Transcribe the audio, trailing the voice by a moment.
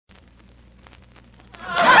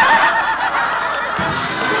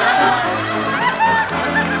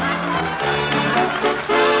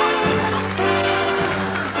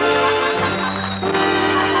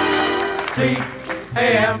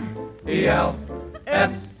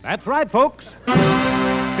That's right, folks.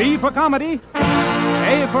 C for comedy,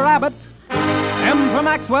 A for Abbott, M for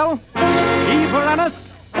Maxwell, E for Ennis,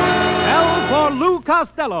 L for Lou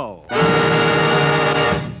Costello.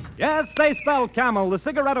 Yes, they spell Camel, the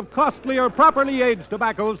cigarette of costlier, properly aged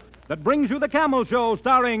tobaccos that brings you the Camel Show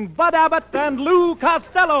starring Bud Abbott and Lou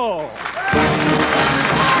Costello.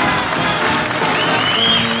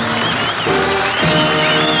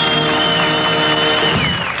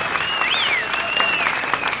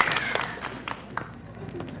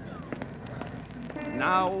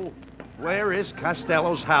 Now, where is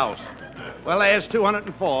Costello's house? Well, there's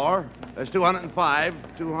 204. There's 205.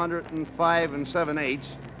 205 and 7/8.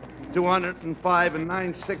 205 and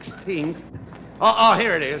 9/16. Oh,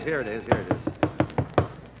 here it is.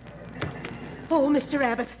 Oh, Mr.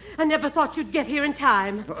 Abbott, I never thought you'd get here in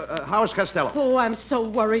time. How's Costello? Oh, I'm so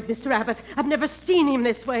worried, Mr. Abbott. I've never seen him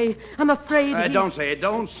this way. I'm afraid he... Don't say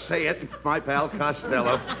it, my pal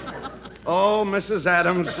Costello. Oh, Mrs.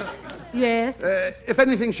 Adams. Yes? If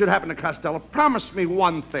anything should happen to Costello, promise me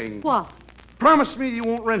one thing. What? Promise me you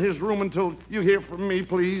won't rent his room until you hear from me,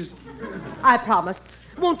 please. I promise.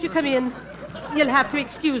 Won't you come in? You'll have to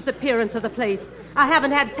excuse the appearance of the place. I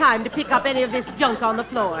haven't had time to pick up any of this junk on the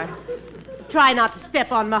floor. Try not to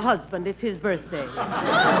step on my husband. It's his birthday.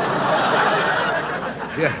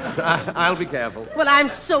 Yes, I'll be careful. Well,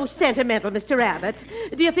 I'm so sentimental, Mr. Abbott.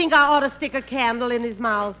 Do you think I ought to stick a candle in his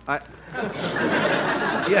mouth?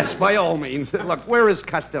 Yes, by all means. Look, where is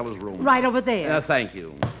Costello's room? Right over there. Thank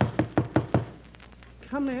you.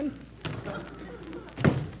 Come in.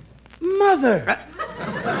 Mother!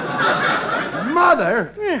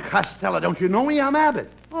 Mother? Yeah. Costello, don't you know me? I'm Abbott.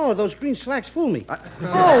 Oh, those green slacks fool me.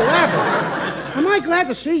 Abbott. Am I glad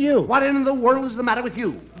to see you? What in the world is the matter with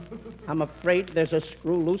you? I'm afraid there's a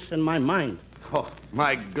screw loose in my mind. Oh,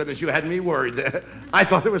 my goodness, you had me worried. I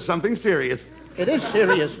thought there was something serious. It is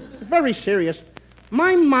serious. Very serious.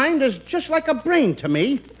 My mind is just like a brain to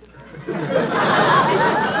me.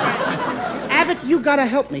 Abbott, you gotta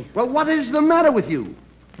help me. Well, what is the matter with you?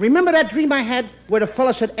 Remember that dream I had where the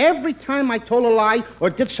fella said every time I told a lie or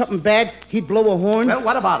did something bad, he'd blow a horn? Well,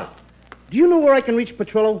 what about it? Do you know where I can reach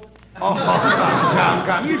Petrillo? Oh,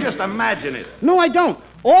 come. You just imagine it. No, I don't.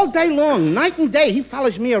 All day long, night and day, he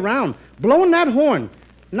follows me around, blowing that horn.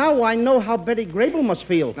 Now I know how Betty Grable must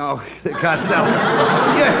feel. Oh, Costello,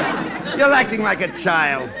 you're acting like a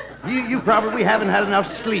child. You probably haven't had enough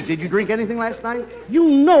sleep. Did you drink anything last night? You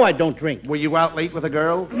know I don't drink. Were you out late with a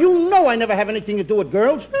girl? You know I never have anything to do with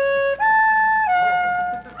girls.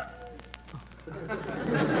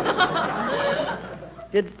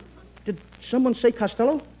 Did someone say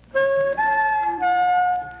Costello?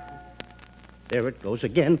 There it goes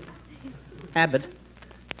again. Abbott.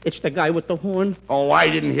 It's the guy with the horn. Oh, I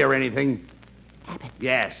didn't hear anything. Abbott.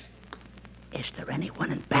 Yes. Is there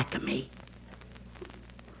anyone in back of me?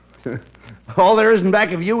 All there is in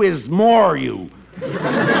back of you is more you.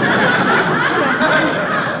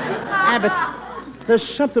 Abbott, there's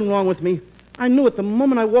something wrong with me. I knew it the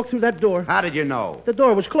moment I walked through that door. How did you know? The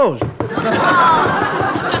door was closed.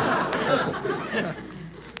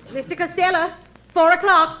 Mr. Costello, 4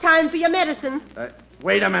 o'clock, time for your medicine.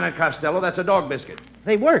 Wait a minute, Costello. That's a dog biscuit.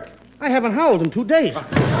 They work. I haven't howled in 2 days.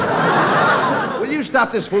 Will you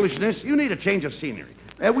stop this foolishness? You need a change of scenery.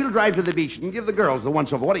 We'll drive to the beach and give the girls the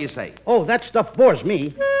once-over. What do you say? Oh, that stuff bores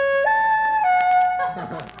me.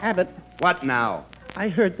 Abbott. What now? I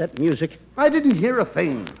heard that music. I didn't hear a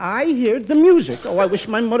thing. I heard the music. Oh, I wish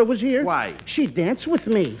my mother was here. Why? She'd dance with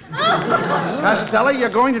me. Costello, you're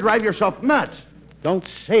going to drive yourself nuts. Don't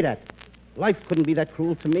say that. Life couldn't be that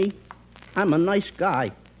cruel to me. I'm a nice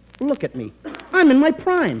guy. Look at me. I'm in my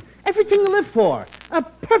prime. Everything to live for. A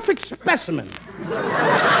perfect specimen.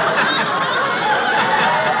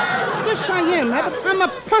 Yes, I am, Abbott. I'm a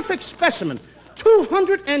perfect specimen.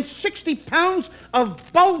 260 pounds of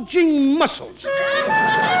bulging muscles.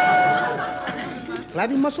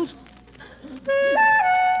 Flabby muscles?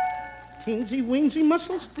 Teensy-weensy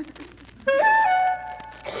muscles?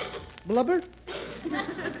 Blubber?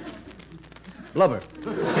 Blubber.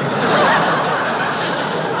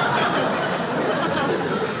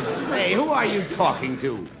 Hey, who are you talking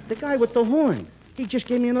to? The guy with the horn. He just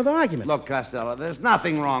gave me another argument. Look, Costello, there's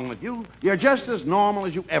nothing wrong with you. You're just as normal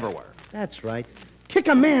as you ever were. That's right. Kick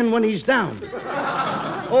a man when he's down.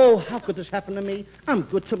 Oh, how could this happen to me? I'm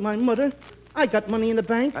good to my mother. I got money in the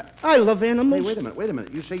bank. I love animals. Hey, wait a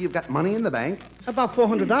minute. You say you've got money in the bank? About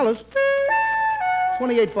 $400.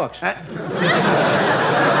 $28.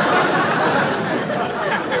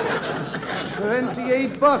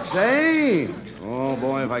 $28, eh? Oh, Oh,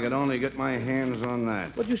 boy, if I could only get my hands on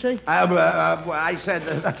that. What'd you say? I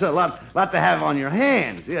said that's a lot to have on your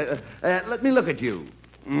hands. Let me look at you.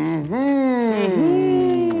 Mm-hmm.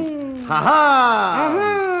 Ha-ha!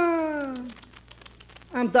 Uh-huh.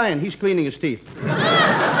 I'm dying. He's cleaning his teeth.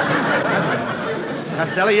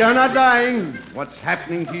 Costello, you're not dying. What's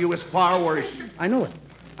happening to you is far worse. I know it.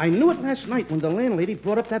 I knew it last night when the landlady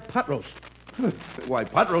brought up that pot roast. Why,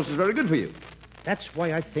 pot roast is very good for you. That's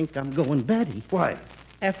why I think I'm going batty. Why?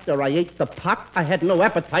 After I ate the pot, I had no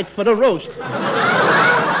appetite for the roast.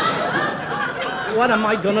 What am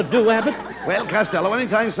I going to do, Abbott? Well, Costello,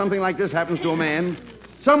 anytime something like this happens to a man,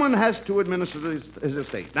 someone has to administer his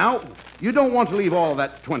estate. Now, you don't want to leave all of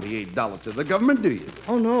that $28 to the government, do you?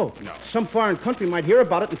 Oh, no. No. Some foreign country might hear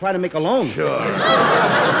about it and try to make a loan. Sure.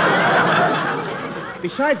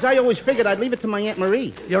 Besides, I always figured I'd leave it to my Aunt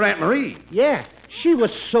Marie. Your Aunt Marie? Yeah, she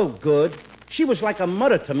was so good. She was like a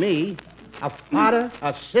mother to me. A father,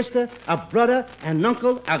 a sister, a brother, an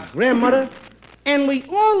uncle, a grandmother. And we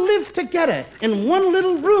all lived together in one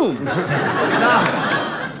little room.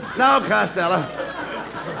 Now, Costello,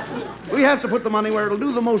 we have to put the money where it'll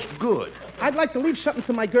do the most good. I'd like to leave something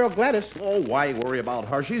to my girl Gladys. Oh, why worry about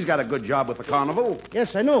her? She's got a good job with the carnival.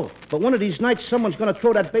 Yes, I know. But one of these nights, someone's going to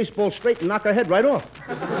throw that baseball straight and knock her head right off.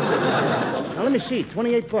 Now, let me see.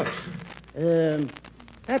 $28.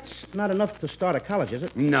 That's not enough to start a college, is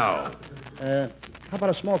it? No. How about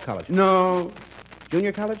a small college? No.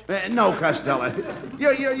 Junior college? No, Costello.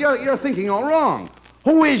 You're thinking all wrong.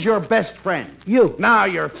 Who is your best friend? You. Now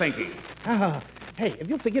you're thinking. Hey, if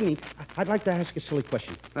you'll forgive me, I'd like to ask a silly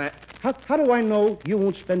question. How do I know you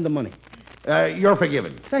won't spend the money? You're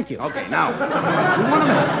forgiven. Thank you. Okay, now,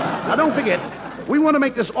 now don't forget, we want to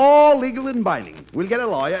make this all legal and binding. We'll get a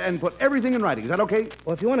lawyer and put everything in writing. Is that okay?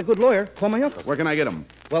 Well, if you want a good lawyer, call my uncle. Where can I get him?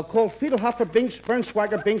 Well, call Fiedelhofer Binks,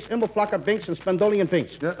 Bernswager Binks, Immelflacker Binks, and Spendolian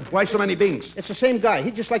Binks. Why so many Binks? It's the same guy.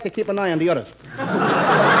 He'd just like to keep an eye on the others.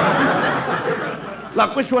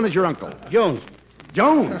 Look, which one is your uncle? Jones.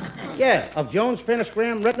 Jones? Yeah, of Jones, Fairness,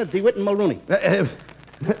 Graham, Retna, DeWitt, and Mulrooney.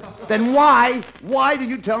 Then why did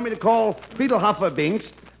you tell me to call Fiedelhofer Binks,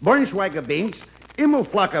 Bernswager Binks,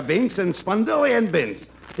 Immelflacker Binks, and Spendolian Binks?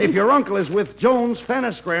 If your uncle is with Jones,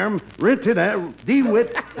 Fairness, Graham, Retna,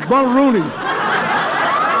 DeWitt, Mulrooney.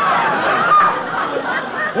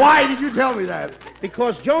 Why did you tell me that?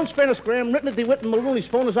 Because Jones, Fairness, Graham, Rittner, DeWitt, and Mulrooney's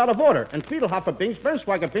phone is out of order, and Fiedelhofer Binks,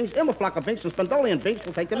 Bernswager Binks, Immelflacker Binks, and Spendolian Binks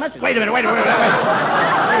will take the message. Wait a minute.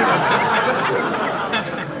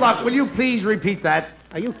 Look, will you please repeat that?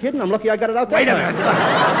 Are you kidding? I'm lucky I got it out there. Wait a minute.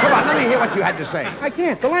 Come on, let me hear what you had to say. I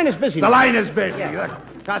can't. The line is busy. The line is busy. Yeah.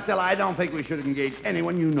 Look, Costello, I don't think we should engage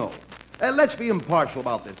anyone you know. Let's be impartial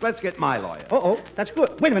about this. Let's get my lawyer. Uh-oh, that's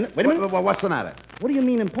good. Wait a minute. What's the matter? What do you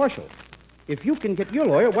mean impartial? If you can get your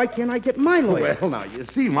lawyer, why can't I get my lawyer? Well, now, you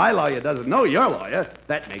see, my lawyer doesn't know your lawyer.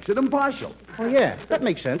 That makes it impartial. Oh, yeah, that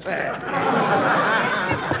makes sense.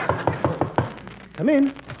 Come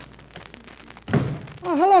in.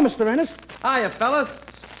 Oh, hello, Mr. Ennis. Hiya, fellas.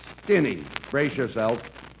 Skinny, brace yourself.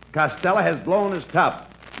 Costello has blown his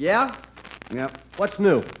top. Yeah? Yep. What's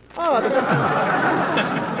new? Oh,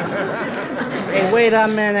 Hey, wait a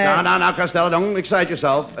minute. Now, Costello, don't excite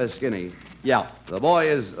yourself. Skinny. Yeah. The boy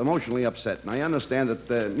is emotionally upset, and I understand that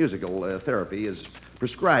musical therapy is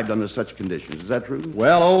prescribed under such conditions. Is that true?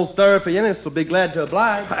 Well, old therapist will be glad to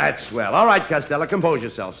oblige. That's swell. All right, Costello, compose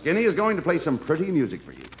yourself. Skinny is going to play some pretty music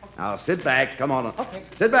for you. Now, sit back. Come on. Okay.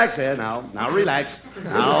 Sit back, sir. Now, relax.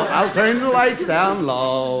 Now, I'll turn the lights down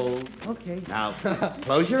low. Okay. Now,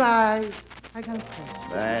 close your eyes. I got it.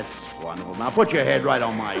 That's wonderful. Now, put your head right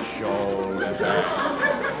on my shoulder.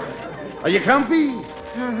 Are you comfy?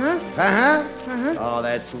 Uh-huh. Uh-huh? Uh-huh. Oh,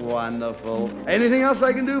 that's wonderful. Anything else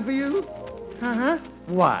I can do for you? Uh-huh.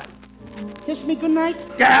 What? Kiss me goodnight.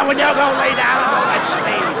 Yeah, well, you go lay down and go to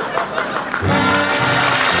sleep.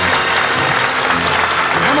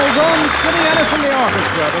 Emil Jones, Skinny Ennis and the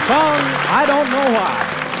orchestra. The song, I Don't Know Why.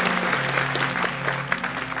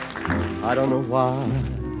 I don't know why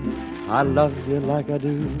I love you like I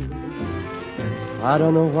do. I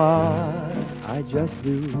don't know why I just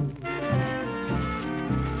do.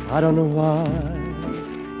 I don't know why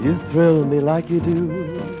you thrill me like you do.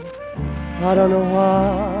 I don't know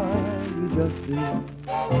why you just do.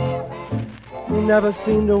 You never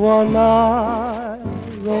seem to want my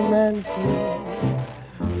romance.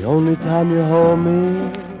 The only time you hold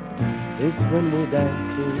me is when we're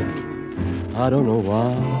dancing. I don't know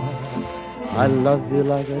why I love you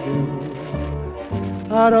like I do.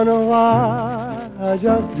 I don't know why I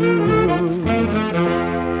just do.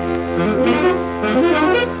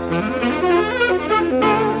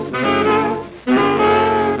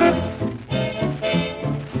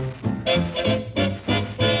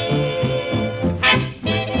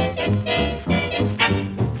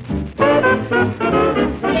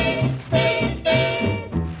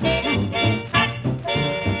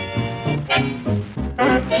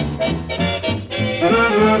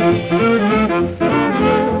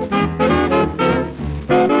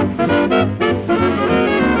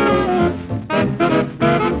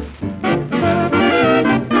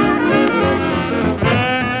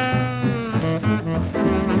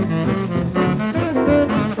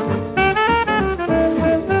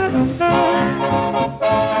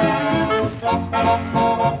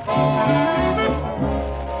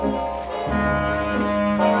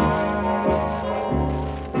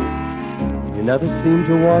 You never seem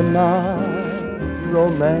to want my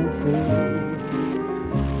romancing.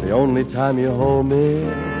 The only time you hold me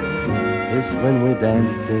is when we're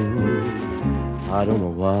dancing. I don't know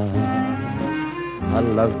why I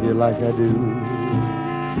love you like I do.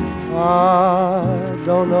 I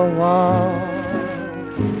don't know why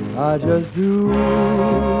I just do.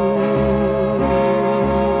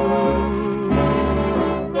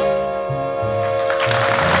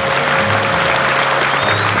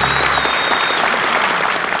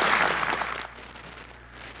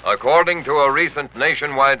 According to a recent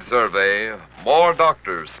nationwide survey, more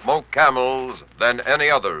doctors smoke Camels than any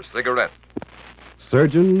other cigarette.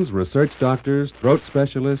 Surgeons, research doctors, throat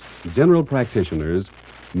specialists, general practitioners,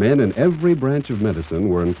 men in every branch of medicine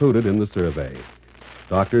were included in the survey.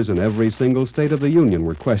 Doctors in every single state of the Union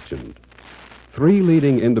were questioned. 3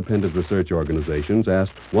 leading independent research organizations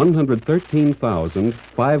asked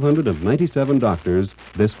 113,597 doctors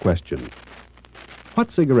this question.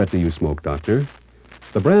 What cigarette do you smoke, doctor?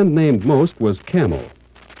 The brand named most was Camel.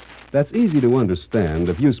 That's easy to understand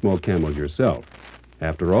if you smoke Camel yourself.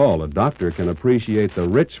 After all, a doctor can appreciate the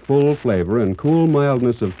rich, full flavor and cool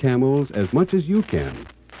mildness of Camels as much as you can.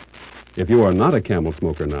 If you are not a Camel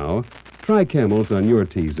smoker now, try Camels on your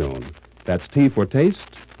T-zone. That's T for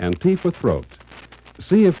taste and T for throat.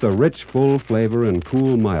 See if the rich, full flavor and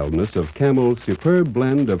cool mildness of Camel's superb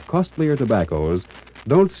blend of costlier tobaccos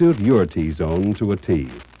don't suit your T-zone to a T.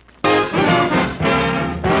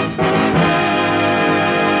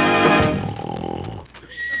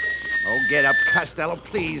 Get up, Costello,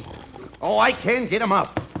 please. Oh, I can get him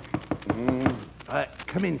up.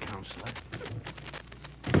 Come in, Counselor.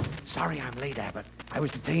 Sorry I'm late, Abbott. I was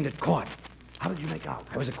detained at court. How did you make out?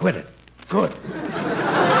 I was acquitted. Good.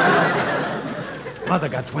 Mother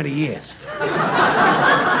got 20 years.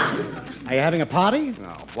 Are you having a party?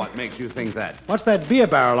 Oh, what makes you think that? What's that beer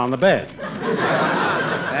barrel on the bed?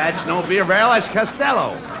 That's no beer barrel, that's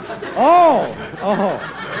Costello. Oh.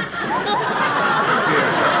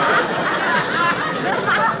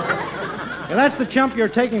 Well, that's the chump you're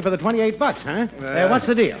taking for the $28, huh? What's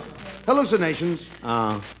the deal? Hallucinations.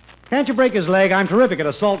 Can't you break his leg? I'm terrific at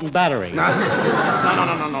assault and battery. No.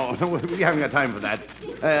 We haven't got time for that.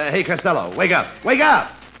 Hey, Costello, wake up. Wake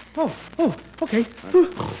up! Oh, okay.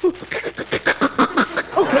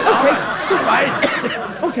 All right.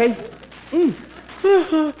 Okay.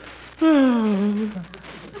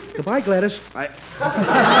 Goodbye, Gladys.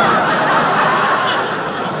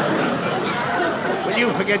 Will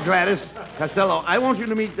you forget Gladys? Costello, I want you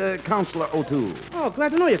to meet Counselor O'Toole. Oh,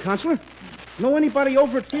 glad to know you, Counselor. Know anybody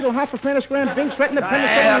over at Fetal Hoffer, Planusgram, Binks, Retina,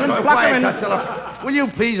 Quiet, Costello. Will you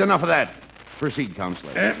please? Enough of that. Proceed,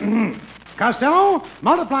 Counselor. Costello,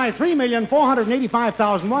 multiply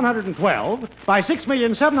 3,485,112 by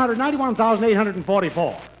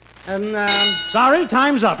 6,791,844. Sorry,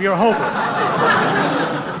 time's up. You're hopeless.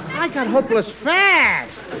 I got hopeless fast.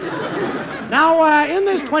 Now, in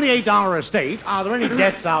this $28 estate, are there any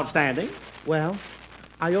debts outstanding? Well,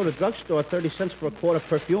 I owe the drugstore 30 cents for a quart of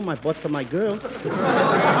perfume I bought for my girl.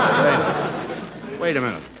 Wait a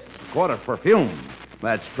minute. A quart of perfume?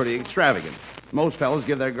 That's pretty extravagant. Most fellows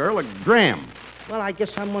give their girl a dram. Well, I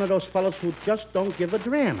guess I'm one of those fellows who just don't give a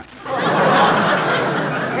dram.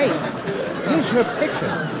 Hey,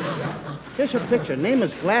 here's her picture. Name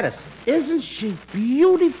is Gladys. Isn't she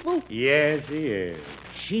beautiful? Yes, she is.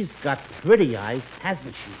 She's got pretty eyes,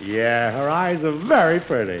 hasn't she? Yeah, her eyes are very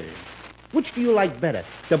pretty. Which do you like better,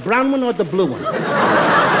 the brown one or the blue one? I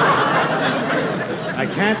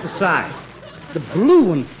can't decide. The blue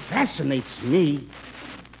one fascinates me.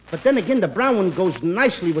 But then again, the brown one goes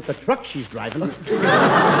nicely with the truck she's driving. Will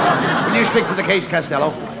you stick to the case,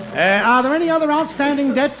 Costello? Are there any other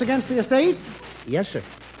outstanding debts against the estate? Yes, sir.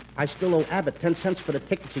 I still owe Abbott 10 cents for the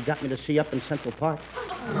tickets he got me to see up in Central Park.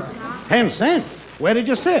 10 cents? Where did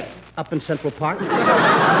you sit? Up in Central Park.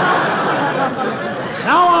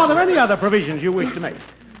 Now, are there any other provisions you wish to make?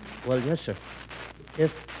 Well, yes, sir.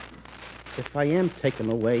 If I am taken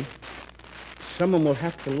away, someone will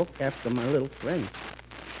have to look after my little friend.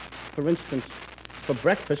 For instance, for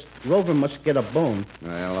breakfast, Rover must get a bone.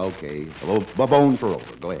 Well, okay. A bone for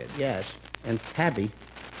Rover. Go ahead. Yes. And Tabby,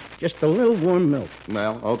 just a little warm milk.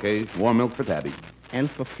 Well, okay. Warm milk for Tabby. And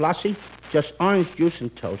for Flossie, just orange juice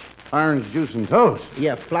and toast. Orange juice and toast?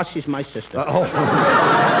 Yeah, Flossie's my sister.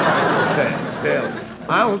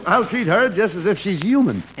 I'll treat her just as if she's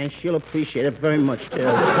human. And she'll appreciate it very much, too.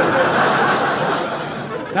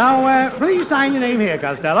 Now, please sign your name here,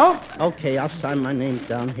 Costello. Okay, I'll sign my name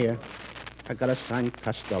down here. I gotta sign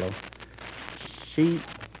Costello.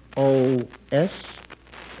 C-O-S?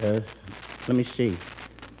 Let me see.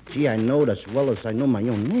 Gee, I know it as well as I know my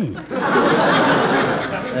own name.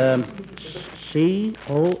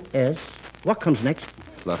 C-O-S. What comes next?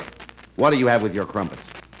 Look, what do you have with your crumpets?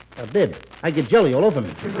 A bib. I get jelly all over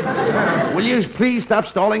me. Will you please stop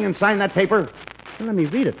stalling and sign that paper? Well, let me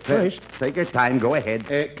read it first. Take your time. Go ahead.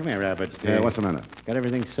 Come here, Abbott. What's the matter? Got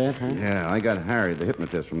everything set, huh? Yeah, I got Harry, the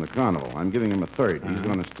hypnotist from the carnival. I'm giving him a third. He's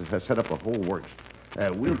going to set up a whole works.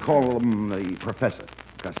 We'll call him the professor.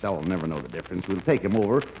 Costello will never know the difference. We'll take him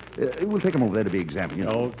over. We'll take him over there to be examined. You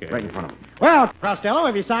know, Okay. right in front of him. Well, Costello,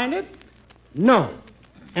 have you signed it? No.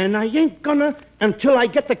 And I ain't gonna until I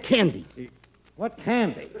get the candy. What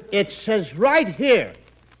candy? It says right here,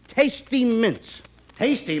 Tasty Mints.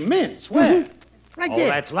 Tasty Mints. Where? Right Oh, there.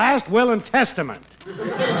 that's last will and testament.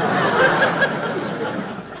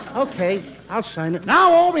 Okay, I'll sign it.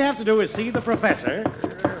 Now all we have to do is see the professor.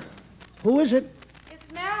 Who is it?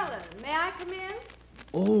 It's Marilyn. May I come in?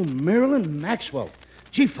 Oh, Marilyn Maxwell.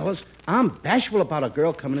 Gee, fellas, I'm bashful about a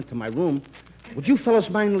girl coming into my room. Would you fellas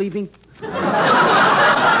mind leaving?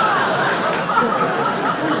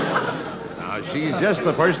 Now, she's just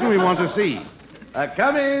the person we want to see.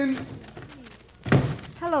 Come in.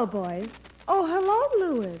 Hello, boys. Oh, hello,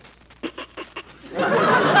 Louis.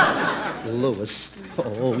 Louis.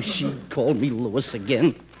 Oh, she called me Louis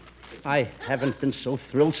again. I haven't been so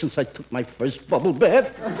thrilled since I took my first bubble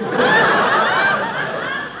bath.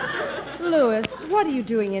 Louis, what are you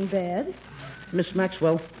doing in bed? Miss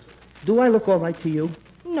Maxwell, do I look all right to you?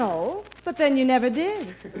 No, but then you never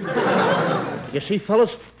did. You see,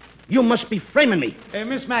 fellas, you must be framing me.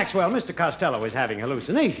 Miss Maxwell, Mr. Costello is having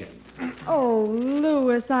hallucination. Oh,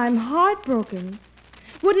 Louis, I'm heartbroken.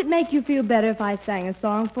 Would it make you feel better if I sang a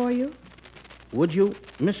song for you? Would you,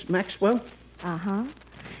 Miss Maxwell? Uh-huh.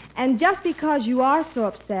 And just because you are so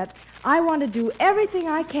upset, I want to do everything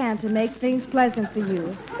I can to make things pleasant for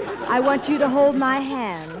you. I want you to hold my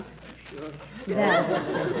hand. That's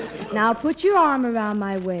it. Now put your arm around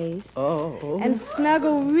my waist. Oh. And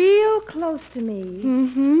snuggle real close to me.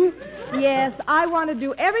 Mm-hmm. Yes, I want to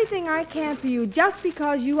do everything I can for you just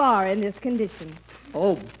because you are in this condition.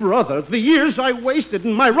 Oh, brother, the years I wasted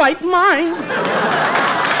in my right mind.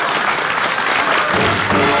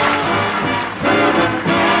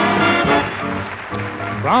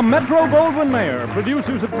 From Metro-Goldwyn-Mayer,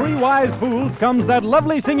 producers of Three Wise Fools, comes that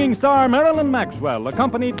lovely singing star Marilyn Maxwell,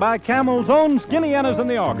 accompanied by Camel's own Skinny Ennis and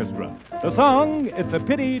the orchestra. The song, It's a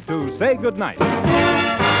Pity to Say Goodnight.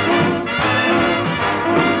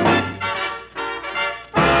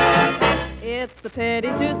 It's a pity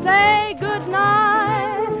to say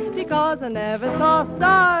goodnight, because I never saw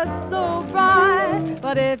stars so bright.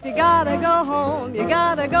 But if you gotta go home, you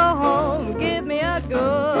gotta go home. Give me a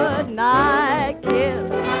good night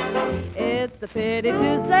kiss. It's a pity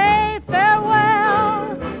to say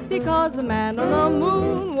farewell, because the man on the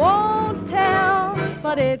moon won't tell.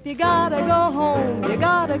 But if you gotta go home, you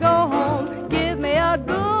gotta go home. Give me a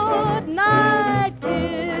good night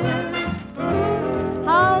kiss.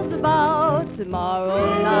 How's about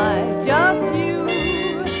tomorrow night, just you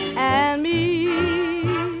and me?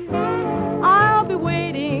 I'll be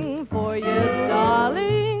waiting for you,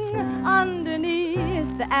 darling,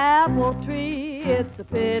 underneath the apple tree. It's a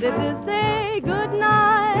pity to say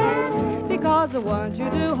goodnight, because I want you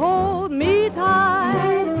to hold me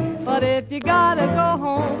tight. But if you gotta go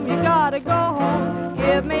home, you gotta go home.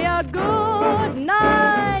 Give me a good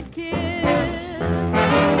night kiss.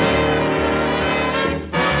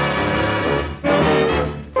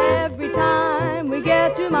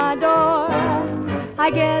 Get to my door,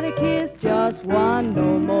 I get a kiss, just one,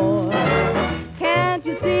 no more. Can't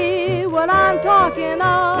you see what I'm talking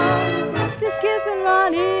of? This kiss and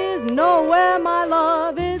run is nowhere, my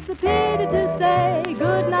love. It's a pity to say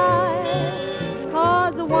goodnight,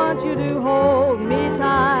 'cause I want you to hold me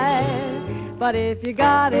tight. But if you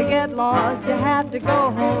gotta get lost, you have to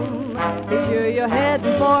go home. Be sure you're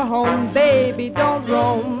heading for home, baby, don't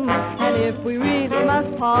roam. And if we really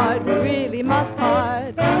must part, we really must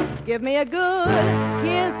part. Give me a good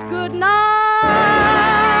kiss goodnight.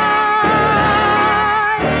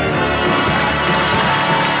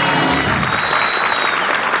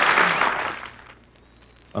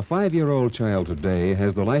 A 5-year-old child today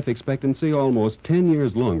has the life expectancy almost 10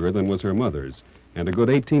 years longer than was her mother's, and a good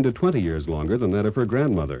 18 to 20 years longer than that of her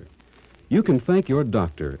grandmother. You can thank your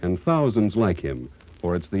doctor and thousands like him,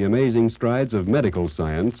 for it's the amazing strides of medical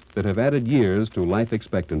science that have added years to life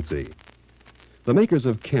expectancy. The makers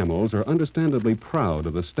of Camels are understandably proud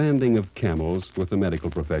of the standing of Camels with the medical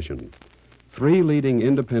profession. 3 leading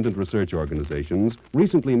independent research organizations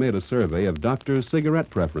recently made a survey of doctors' cigarette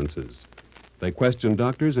preferences. They questioned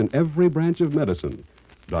doctors in every branch of medicine,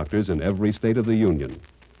 doctors in every state of the Union.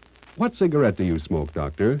 What cigarette do you smoke,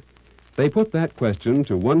 Doctor? They put that question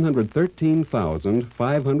to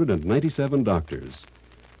 113,597 doctors.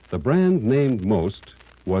 The brand named most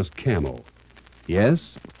was Camel.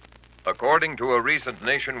 Yes? According to a recent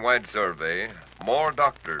nationwide survey, more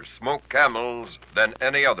doctors smoke Camels than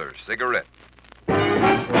any other cigarette.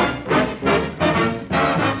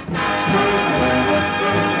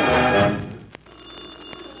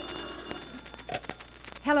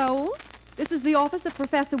 Hello, this is the office of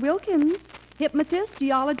Professor Wilkins, hypnotist,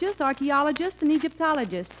 geologist, archaeologist, and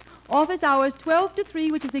Egyptologist. Office hours 12 to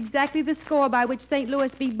 3, which is exactly the score by which St. Louis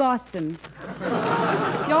beat Boston.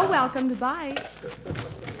 You're welcome. Goodbye.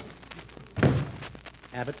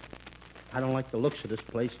 Abbott, I don't like the looks of this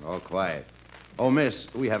place. Oh, quiet. Oh, miss,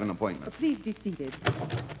 we have an appointment. Please be seated.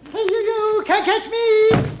 Hey, you can't catch me!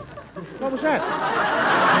 What was that?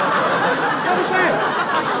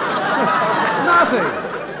 Nothing.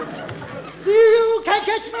 You can't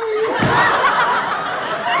catch me!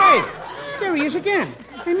 Hey, there he is again.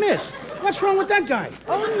 Hey, miss, what's wrong with that guy?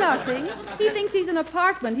 Oh, nothing. He thinks he's an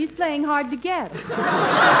apartment. He's playing hard to get. He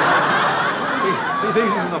thinks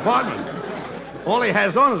he's in an apartment. All he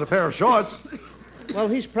has on is a pair of shorts. Well,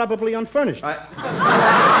 he's probably unfurnished. Look,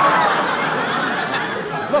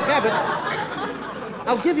 Abbott,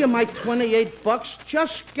 I'll give you my $28.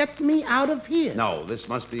 Just get me out of here. No, this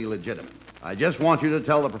must be legitimate. I just want you to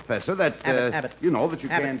tell the professor that, Abbott. you know, that you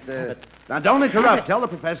Abbott, can't... Abbott. Now, don't interrupt. Abbott. Tell the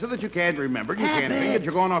professor that you can't remember. You can't think it.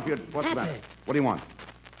 You're going off your... What's the matter? Abbott. What do you want?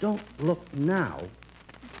 Don't look now,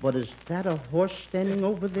 but is that a horse standing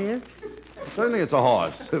over there? Certainly it's a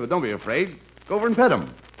horse, but don't be afraid. Go over and pet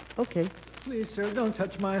him. Okay. Please, sir, don't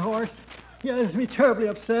touch my horse. He has me terribly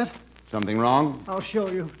upset. Something wrong? I'll show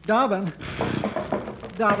you. Dobbin.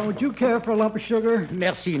 Dobbin, would you care for a lump of sugar?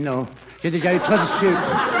 Merci, no. J'ai déjà eu trop de sucre.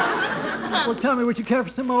 Well, tell me, would you care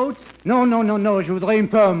for some oats? Non, non, non, non, je voudrais une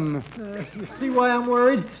pomme. You see why I'm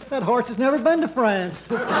worried? That horse has never been to France.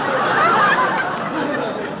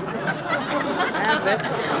 Abbott.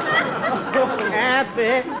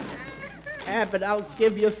 Abbott. Abbott, I'll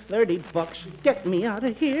give you $30. Get me out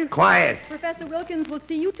of here. Quiet. Professor Wilkins will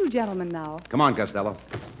see you two gentlemen now. Come on, Costello.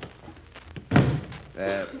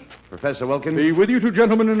 Professor Wilkins? Be with you two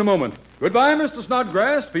gentlemen in a moment. Goodbye, Mr.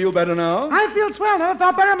 Snodgrass. Feel better now? I feel swell. Never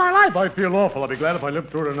felt better in my life. I feel awful. I'll be glad if I live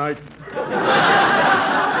through tonight.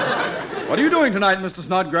 What are you doing tonight, Mr.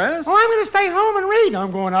 Snodgrass? Oh, I'm going to stay home and read. I'm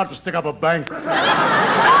going out to stick up a bank.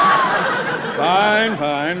 Fine,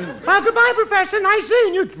 fine. Well, goodbye, Professor. Nice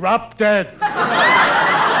seeing you. Drop dead.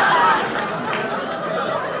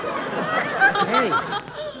 Hey,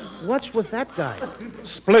 what's with that guy?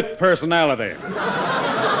 Split personality.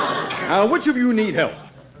 Now, which of you need help?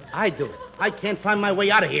 I do. I can't find my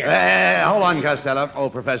way out of here. Hold on, Costello. Oh,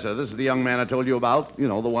 Professor, this is the young man I told you about. You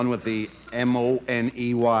know, the one with the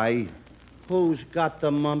M-O-N-E-Y. Who's got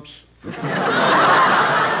the mumps? Oh,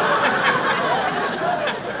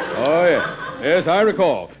 yes. Yes, I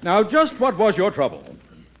recall. Now, just what was your trouble?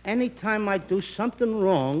 Anytime I do something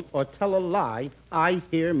wrong or tell a lie, I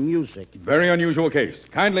hear music. Very unusual case.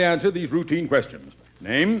 Kindly answer these routine questions.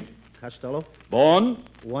 Name? Costello? Born?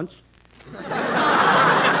 Once.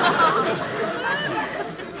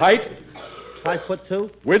 Height?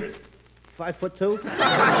 5'2". Width? 5'2".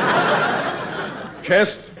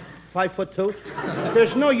 Chest? 5'2".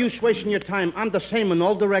 There's no use wasting your time. I'm the same in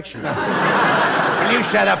all directions. Will you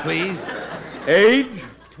shut up, please? Age?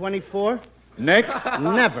 24. Neck?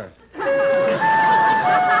 Never.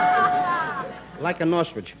 Like an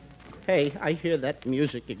ostrich. Hey, I hear that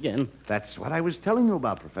music again. That's what I was telling you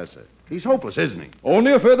about, Professor. He's hopeless, isn't he?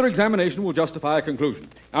 Only a further examination will justify a conclusion.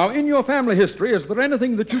 Now, in your family history, is there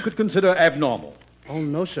anything that you could consider abnormal? Oh,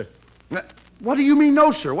 no, sir. What do you mean,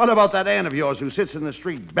 no, sir? What about that aunt of yours who sits in the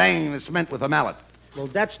street banging the cement with a mallet? Well,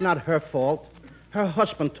 that's not her fault. Her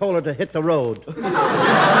husband told her to hit the road.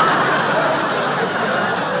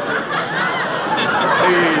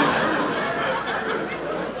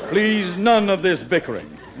 Please, none of this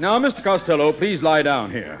bickering. Now, Mr. Costello, please lie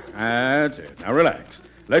down here. That's it. Now, relax.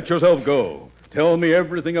 Let yourself go. Tell me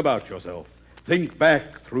everything about yourself. Think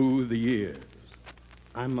back through the years.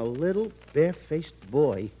 I'm a little bare-faced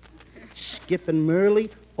boy skipping merrily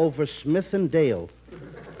over Smith and Dale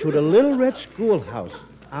to the little red schoolhouse.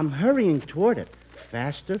 I'm hurrying toward it.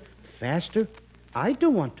 Faster, faster. I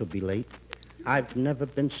don't want to be late. I've never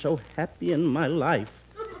been so happy in my life.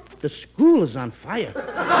 The school is on fire.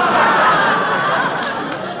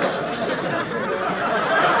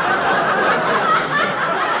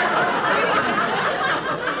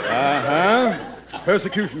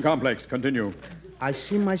 Persecution complex. Continue. I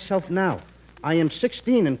see myself now. I am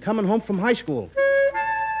 16 and coming home from high school.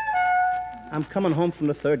 I'm coming home from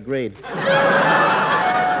the 3rd grade.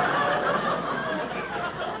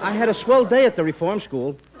 I had a swell day at the reform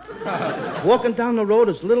school. Walking down the road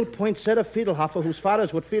is little poinsettia Fiedelhofer, whose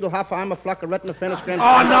father's with Fiedelhofer. I'm a flock of retina Fennis-Grand.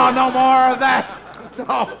 Oh, no more of that.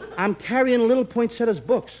 No. I'm carrying little poinsettia's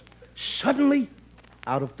books. Suddenly,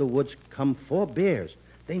 out of the woods come 4 bears.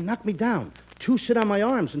 They knock me down. 2 sit on my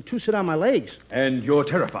arms and 2 sit on my legs. And you're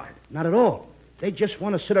terrified? Not at all. They just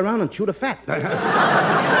want to sit around and chew the fat. All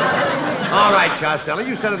right, Costello,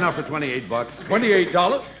 you said enough for $28.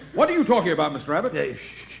 $28? What are you talking about, Mr. Abbott?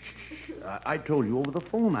 I told you over the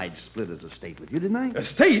phone I'd split his estate with you, didn't I?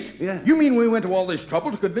 Estate? Yeah. You mean we went to all this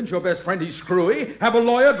trouble to convince your best friend he's screwy, have a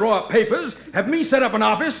lawyer draw up papers, have me set up an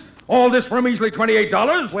office, all this for a measly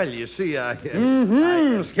 $28? Well, you see,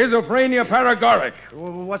 Schizophrenia paragoric.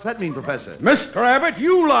 What's that mean, Professor? Mr. Abbott,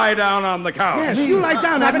 you lie down on the couch. Yes, you lie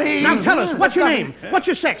down, Abbott. Now tell us, what's your name? What's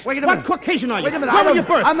your sex? Wait a What minute. Caucasian are you? Wait a minute, Where I were you don't-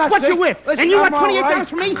 birth? I'm not What's sick. you with? Listen, And you I'm want $28 all right.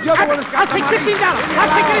 from me? You're the one Abbott, that's got I'll the take money. $15.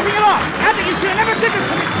 I'll take anything at all. Abbott, you should have never did this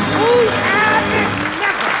to me. Oh, Abbott,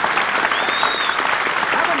 never.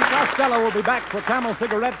 Abbott and Costello will be back for Camel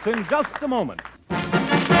cigarettes in just a moment.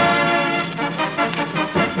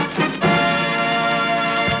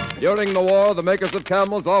 During the war, the makers of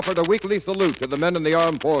Camels offered a weekly salute to the men in the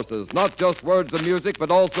armed forces. Not just words and music,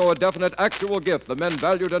 but also a definite actual gift the men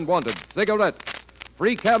valued and wanted. Cigarettes.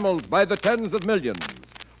 Free Camels by the tens of millions.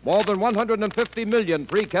 More than 150 million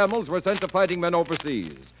free Camels were sent to fighting men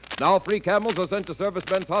overseas. Now free Camels are sent to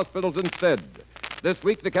servicemen's hospitals instead. This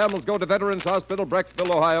week, the Camels go to Veterans Hospital,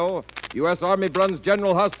 Brecksville, Ohio, U.S. Army Bruns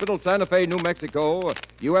General Hospital, Santa Fe, New Mexico,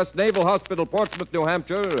 U.S. Naval Hospital, Portsmouth, New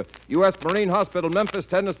Hampshire, U.S. Marine Hospital, Memphis,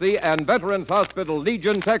 Tennessee, and Veterans Hospital,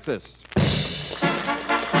 Legion, Texas.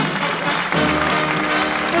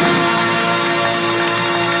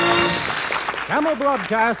 Camel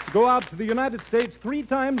broadcasts go out to the United States 3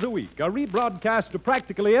 times a week, a rebroadcast to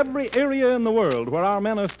practically every area in the world where our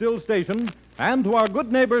men are still stationed, and to our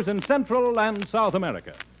good neighbors in Central and South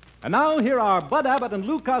America. And now, here are Bud Abbott and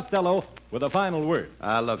Lou Costello with a final word.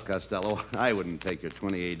 Look, Costello, I wouldn't take your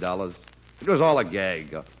 $28. It was all a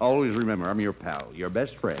gag. Always remember, I'm your pal, your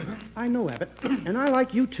best friend. I know, Abbott, and I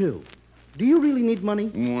like you, too. Do you really need money?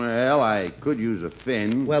 Well, I could use a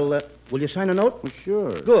fin. Well, will you sign a note? Well, sure.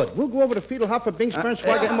 Good. We'll go over to Fiedelhofer, Bing,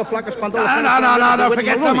 Spernswager, Emma Flacker, Spondola. No.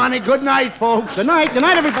 Forget the money. Good night, folks. Good night. Good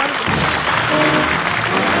night, everybody.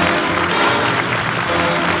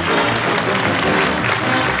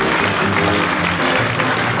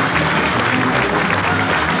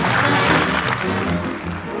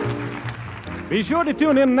 Be sure to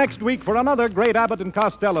tune in next week for another great Abbott and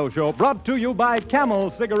Costello show brought to you by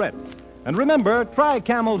Camel Cigarettes. And remember, try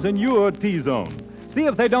Camels in your T-zone. See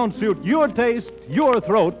if they don't suit your taste, your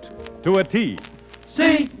throat, to a T.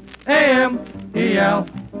 C-A-M-E-L-S.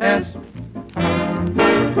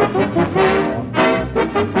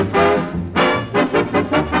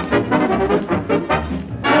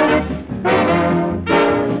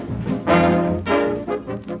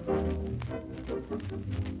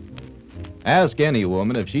 Ask any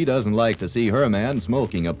woman if she doesn't like to see her man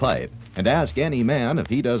smoking a pipe. And ask any man if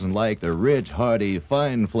he doesn't like the rich, hearty,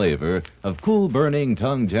 fine flavor of cool-burning,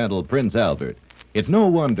 tongue-gentle Prince Albert. It's no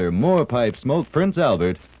wonder more pipes smoke Prince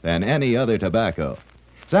Albert than any other tobacco.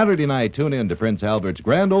 Saturday night, tune in to Prince Albert's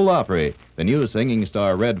Grand Ole Opry. The new singing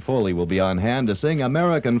star Red Foley will be on hand to sing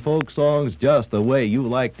American folk songs just the way you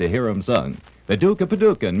like to hear 'em sung. The Duke of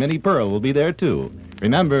Paducah and Minnie Pearl will be there, too.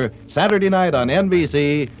 Remember, Saturday night on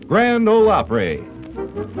NBC, Grand Ole Opry.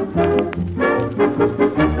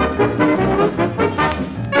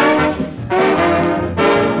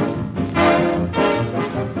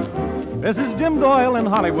 This is Jim Doyle in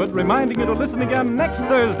Hollywood, reminding you to listen again next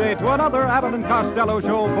Thursday to another Abbott and Costello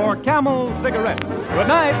show for Camel Cigarettes. Good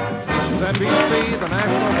night. NBC, the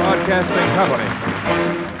National Broadcasting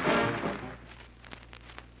Company.